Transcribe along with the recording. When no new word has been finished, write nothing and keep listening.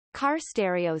Car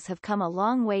stereos have come a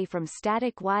long way from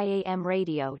static AM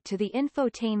radio to the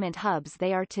infotainment hubs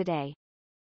they are today.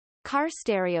 Car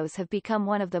stereos have become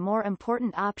one of the more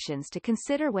important options to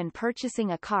consider when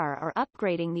purchasing a car or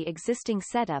upgrading the existing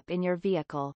setup in your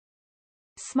vehicle.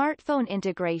 Smartphone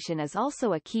integration is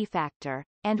also a key factor,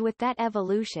 and with that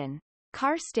evolution,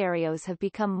 car stereos have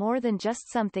become more than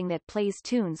just something that plays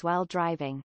tunes while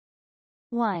driving.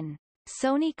 1.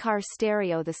 Sony Car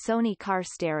Stereo. The Sony Car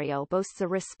Stereo boasts a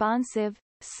responsive,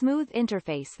 smooth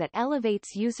interface that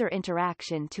elevates user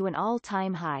interaction to an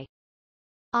all-time high.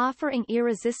 Offering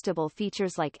irresistible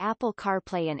features like Apple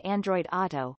CarPlay and Android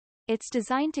Auto, it's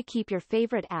designed to keep your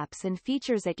favorite apps and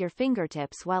features at your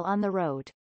fingertips while on the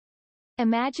road.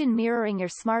 Imagine mirroring your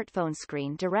smartphone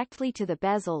screen directly to the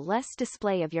bezel-less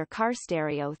display of your car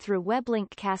stereo through WebLink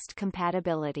Cast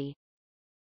compatibility.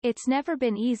 It's never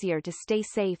been easier to stay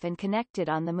safe and connected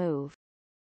on the move.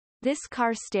 This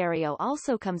car stereo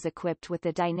also comes equipped with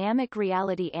the Dynamic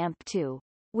Reality Amp 2,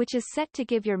 which is set to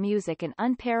give your music an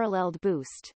unparalleled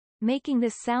boost, making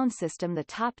this sound system the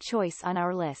top choice on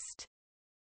our list.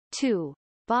 2.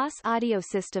 Boss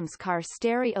Audiosystems Car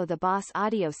Stereo. The Boss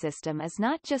Audiosystem is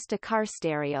not just a car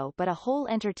stereo but a whole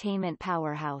entertainment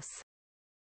powerhouse.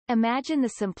 Imagine the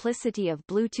simplicity of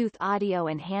Bluetooth audio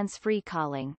and hands-free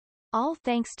calling, all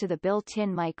thanks to the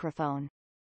built-in microphone.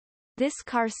 This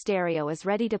car stereo is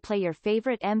ready to play your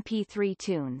favorite MP3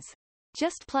 tunes.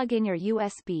 Just plug in your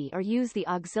USB or use the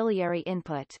auxiliary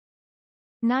input.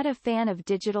 Not a fan of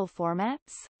digital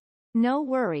formats? No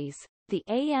worries, the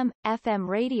AM/FM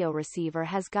radio receiver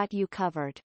has got you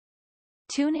covered.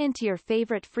 Tune into your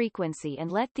favorite frequency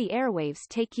and let the airwaves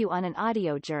take you on an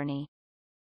audio journey.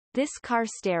 This car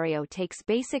stereo takes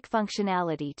basic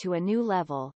functionality to a new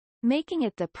level, making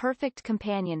it the perfect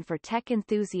companion for tech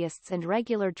enthusiasts and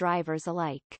regular drivers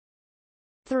alike.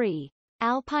 3.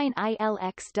 Alpine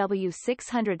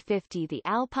ILXW650. The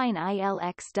Alpine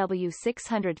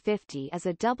ILXW650 is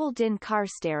a double-DIN car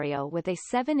stereo with a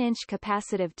 7-inch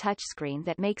capacitive touchscreen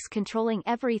that makes controlling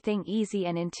everything easy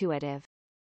and intuitive.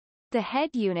 The head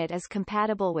unit is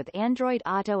compatible with Android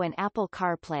Auto and Apple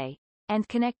CarPlay, and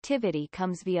connectivity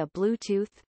comes via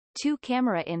Bluetooth, 2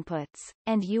 camera inputs,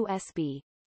 and USB.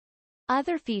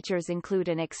 Other features include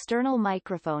an external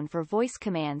microphone for voice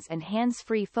commands and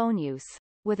hands-free phone use,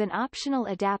 with an optional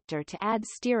adapter to add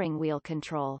steering wheel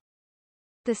control.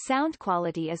 The sound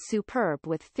quality is superb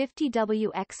with 50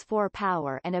 Wx4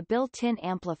 power and a built-in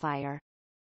amplifier.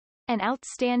 An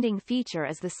outstanding feature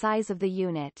is the size of the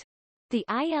unit. The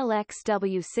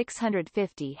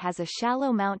ILXW650 has a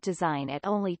shallow mount design at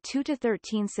only 2 to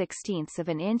 13/16 of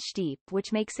an inch deep,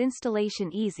 which makes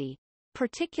installation easy,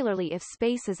 particularly if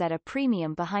space is at a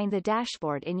premium behind the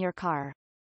dashboard in your car.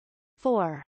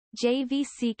 4.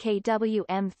 JVC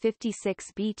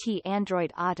KW-M56BT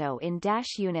Android Auto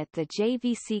in-dash unit. The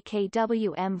JVC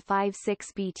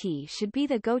KW-M56BT should be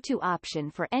the go-to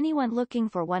option for anyone looking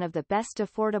for one of the best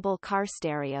affordable car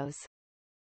stereos.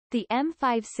 The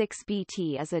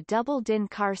M56BT is a double-DIN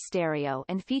car stereo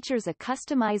and features a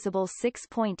customizable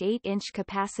 6.8-inch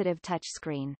capacitive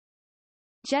touchscreen.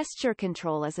 Gesture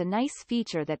control is a nice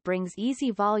feature that brings easy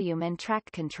volume and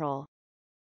track control.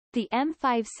 The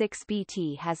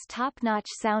M56BT has top-notch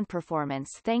sound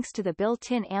performance thanks to the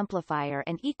built-in amplifier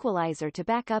and equalizer to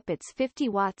back up its 50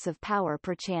 watts of power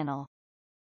per channel.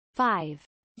 5.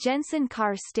 Jensen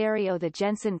Car Stereo. The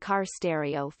Jensen Car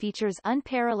Stereo features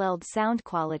unparalleled sound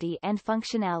quality and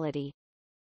functionality.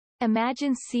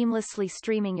 Imagine seamlessly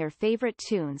streaming your favorite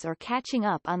tunes or catching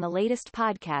up on the latest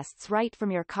podcasts right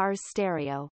from your car's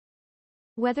stereo.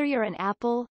 Whether you're an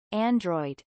Apple,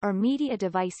 Android, or media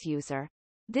device user,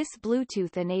 this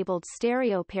Bluetooth-enabled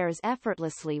stereo pairs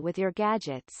effortlessly with your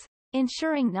gadgets,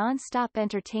 ensuring non-stop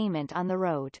entertainment on the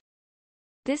road.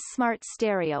 This smart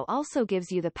stereo also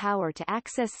gives you the power to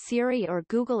access Siri or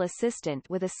Google Assistant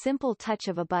with a simple touch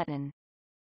of a button.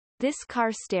 This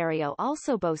car stereo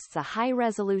also boasts a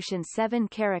high-resolution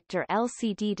 7-character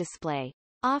LCD display,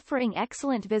 offering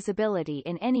excellent visibility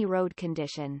in any road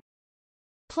condition.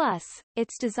 Plus,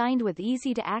 it's designed with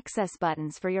easy-to-access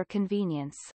buttons for your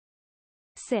convenience.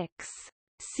 6.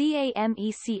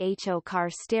 CAMECHO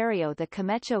Car Stereo. The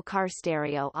Camecho Car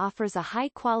Stereo offers a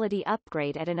high-quality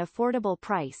upgrade at an affordable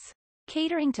price,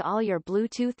 catering to all your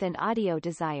Bluetooth and audio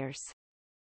desires.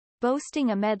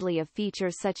 Boasting a medley of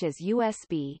features such as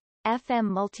USB, FM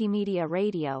multimedia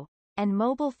radio, and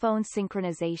mobile phone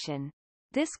synchronization,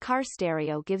 this car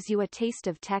stereo gives you a taste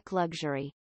of tech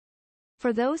luxury.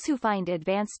 For those who find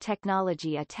advanced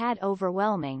technology a tad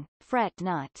overwhelming, fret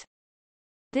not.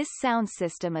 This sound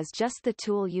system is just the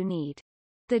tool you need.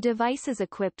 The device is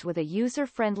equipped with a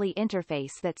user-friendly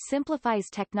interface that simplifies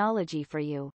technology for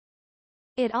you.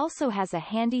 It also has a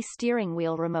handy steering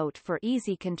wheel remote for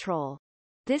easy control.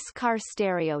 This car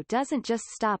stereo doesn't just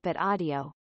stop at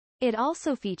audio. It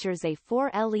also features a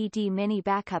 4 LED mini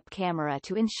backup camera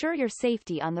to ensure your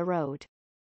safety on the road.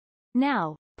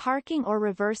 Now, parking or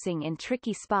reversing in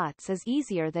tricky spots is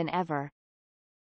easier than ever.